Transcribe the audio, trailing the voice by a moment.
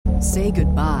Say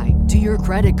goodbye to your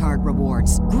credit card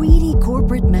rewards. Greedy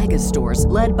corporate mega stores,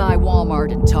 led by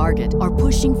Walmart and Target, are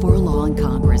pushing for a law in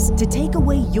Congress to take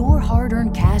away your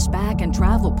hard-earned cash back and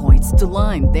travel points to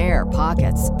line their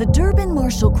pockets. The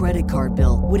Durbin-Marshall credit card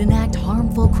bill would enact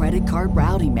harmful credit card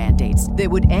routing mandates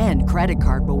that would end credit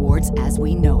card rewards as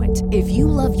we know it. If you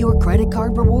love your credit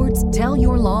card rewards, tell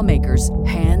your lawmakers,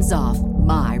 hands off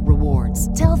my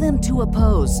rewards. Tell them to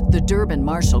oppose the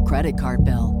Durbin-Marshall credit card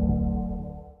bill.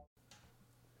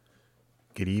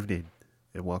 Good evening,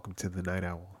 and welcome to the Night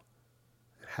Owl.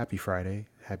 Happy Friday,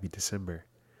 happy December.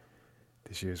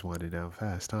 This year's winding down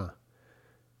fast, huh?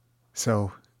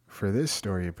 So, for this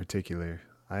story in particular,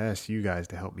 I asked you guys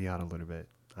to help me out a little bit.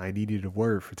 I needed a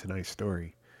word for tonight's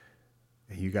story,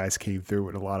 and you guys came through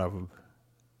with a lot of them,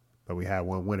 but we had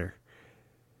one winner,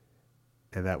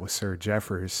 and that was Sir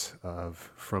Jeffers of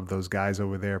From Those Guys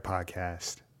Over There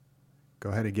podcast. Go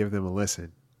ahead and give them a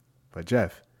listen. But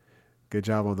Jeff, good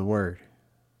job on the word.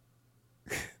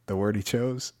 The word he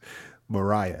chose,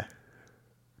 Mariah.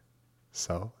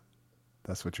 So,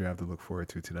 that's what you have to look forward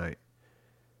to tonight.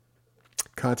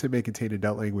 Content may contain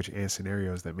adult language and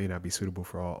scenarios that may not be suitable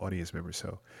for all audience members,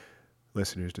 so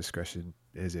listeners' discretion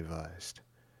is advised.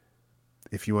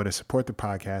 If you want to support the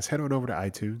podcast, head on over to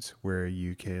iTunes, where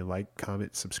you can like,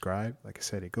 comment, subscribe. Like I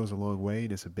said, it goes a long way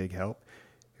and it's a big help.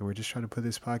 And we're just trying to put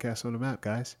this podcast on the map,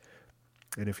 guys.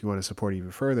 And if you want to support even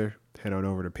further, head on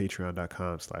over to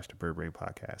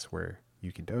patreon.com/thebirdbrainpodcast, where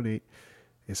you can donate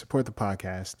and support the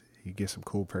podcast. You get some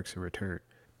cool perks in return.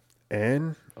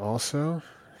 And also,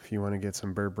 if you want to get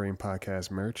some Bird Brain Podcast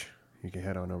merch, you can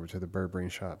head on over to the Bird Brain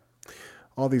shop.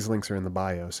 All these links are in the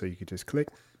bio, so you can just click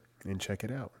and check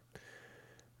it out.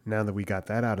 Now that we got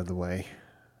that out of the way,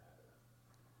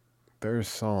 there's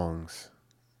songs,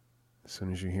 as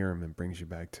soon as you hear them, it brings you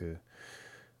back to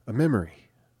a memory.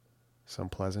 Some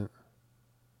pleasant,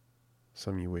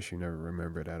 some you wish you never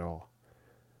remembered at all.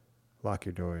 Lock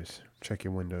your doors, check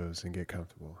your windows, and get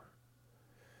comfortable.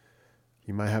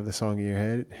 You might have the song in your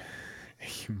head,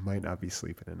 and you might not be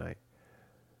sleeping tonight.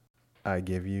 I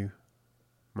give you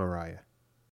Mariah.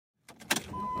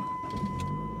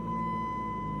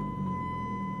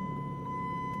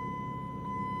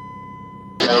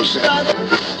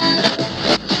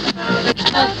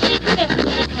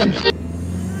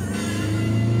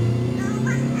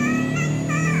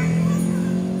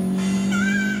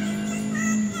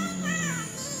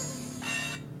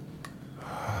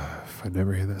 If I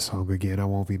never hear that song again, I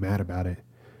won't be mad about it.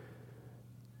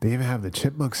 They even have the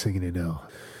Chipmunks singing it now.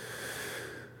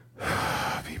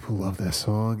 People love that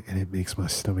song, and it makes my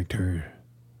stomach turn.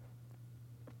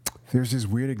 There's this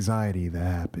weird anxiety that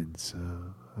happens.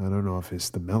 I don't know if it's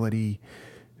the melody,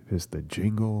 if it's the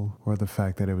jingle, or the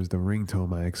fact that it was the ringtone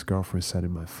my ex-girlfriend set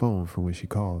in my phone for when she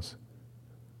calls.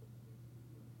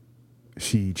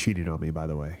 She cheated on me, by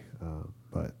the way,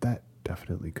 but that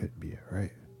definitely couldn't be it,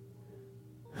 right?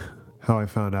 How I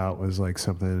found out was like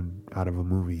something out of a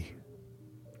movie.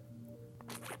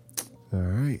 All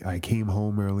right, I came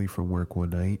home early from work one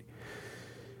night.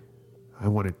 I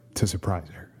wanted to surprise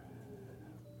her.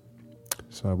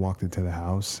 So I walked into the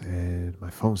house and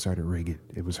my phone started ringing.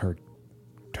 It was her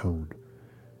tone.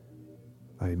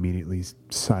 I immediately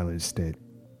silenced it.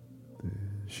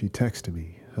 She texted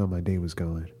me how my day was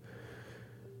going.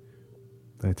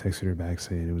 I texted her back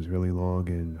saying it was really long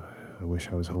and I wish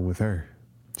I was home with her.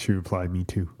 She replied, me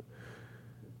too.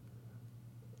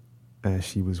 As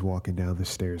she was walking down the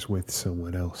stairs with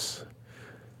someone else.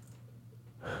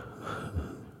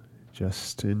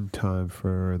 Just in time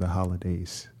for the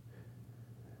holidays.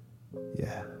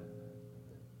 Yeah.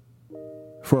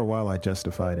 For a while I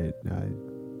justified it.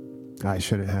 I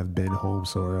shouldn't have been home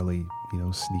so early,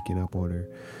 sneaking up on her.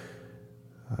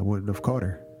 I wouldn't have caught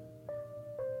her.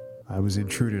 I was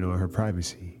intruding on her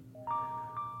privacy.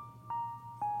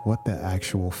 What the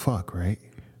actual fuck, right?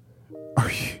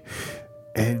 Are you?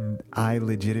 And I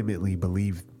legitimately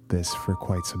believed this for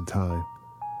quite some time.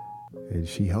 And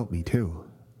she helped me too.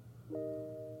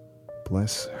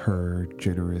 Bless her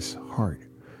generous heart.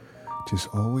 Just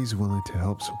always willing to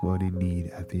help someone in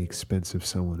need at the expense of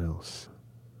someone else.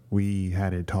 We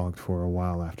hadn't talked for a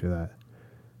while after that.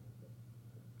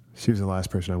 She was the last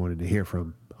person I wanted to hear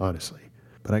from, honestly.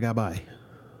 But I got by.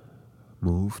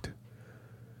 Moved.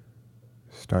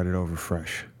 Started over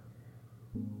fresh.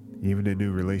 Even a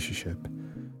new relationship.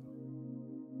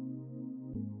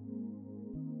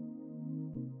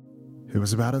 It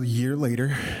was about a year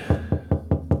later,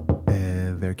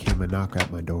 and there came a knock at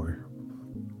my door.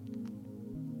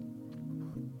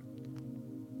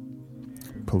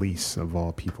 Police, of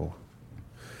all people.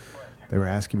 They were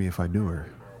asking me if I knew her.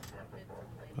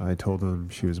 I told them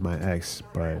she was my ex,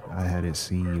 but I hadn't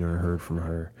seen or heard from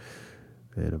her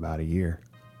in about a year.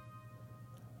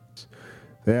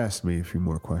 They asked me a few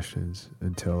more questions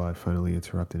until I finally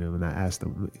interrupted them, and I asked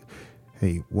them,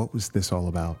 hey, what was this all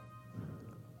about?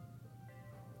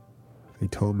 They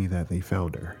told me that they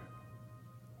found her.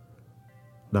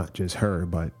 Not just her,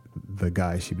 but the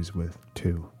guy she was with,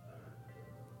 too.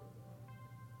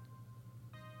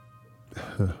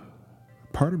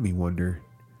 Part of me wondered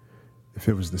if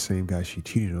it was the same guy she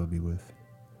cheated on me with.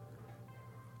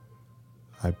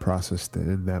 I processed it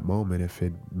in that moment if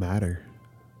it mattered.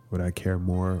 Would I care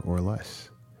more or less?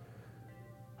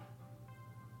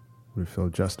 Would it feel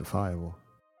justifiable?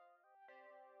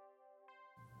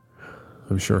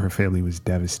 I'm sure her family was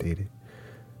devastated.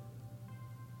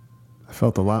 I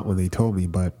felt a lot when they told me,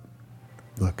 but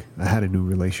look, I had a new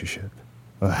relationship,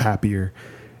 a happier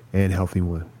and healthy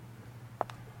one.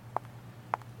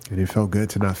 And it felt good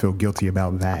to not feel guilty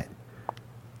about that.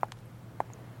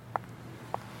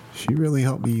 She really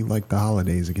helped me like the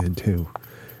holidays again, too.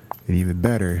 And even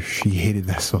better, she hated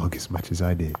that song as much as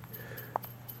I did.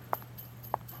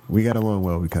 We got along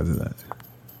well because of that.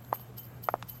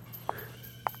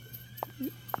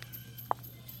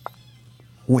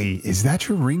 Wait, is that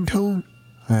your ringtone?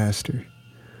 I asked her.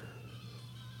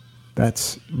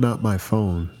 That's not my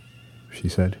phone, she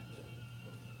said.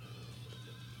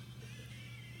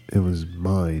 It was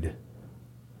mine.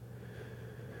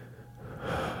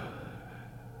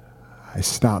 I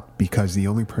stopped because the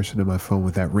only person in my phone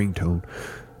with that ringtone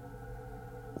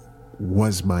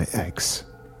was my ex.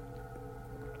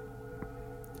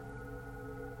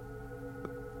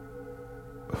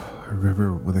 I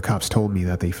remember when the cops told me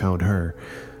that they found her,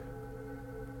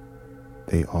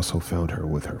 they also found her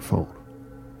with her phone.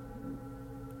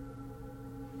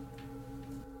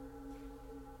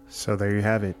 So there you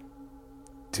have it.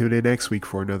 Tune in next week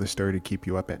for another story to keep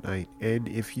you up at night. And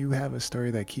if you have a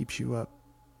story that keeps you up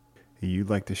and you'd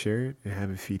like to share it and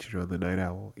have it featured on the Night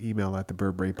Owl, email at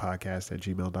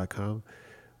thebirdbrainpodcast@gmail.com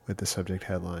with the subject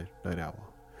headline, Night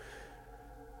Owl.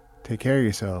 Take care of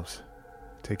yourselves.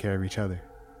 Take care of each other.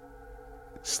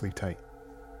 Sleep tight.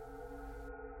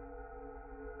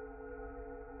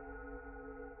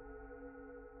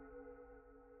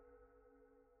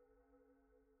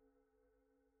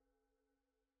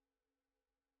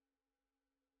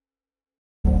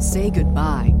 Say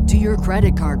goodbye to your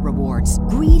credit card rewards.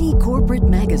 Greedy corporate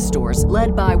mega stores,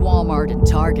 led by Walmart and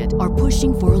Target, are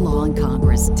pushing for a law in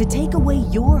Congress to take away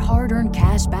your hard-earned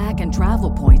cash back and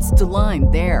travel points to line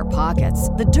their pockets.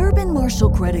 The Durbin-Marshall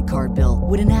credit card bill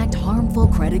would enact harmful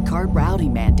credit card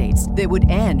routing mandates that would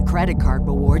end credit card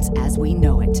rewards as we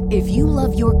know it. If you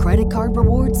love your credit card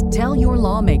rewards, tell your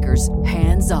lawmakers,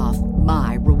 hands off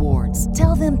my rewards.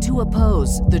 Tell them to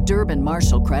oppose the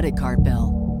Durbin-Marshall credit card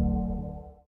bill.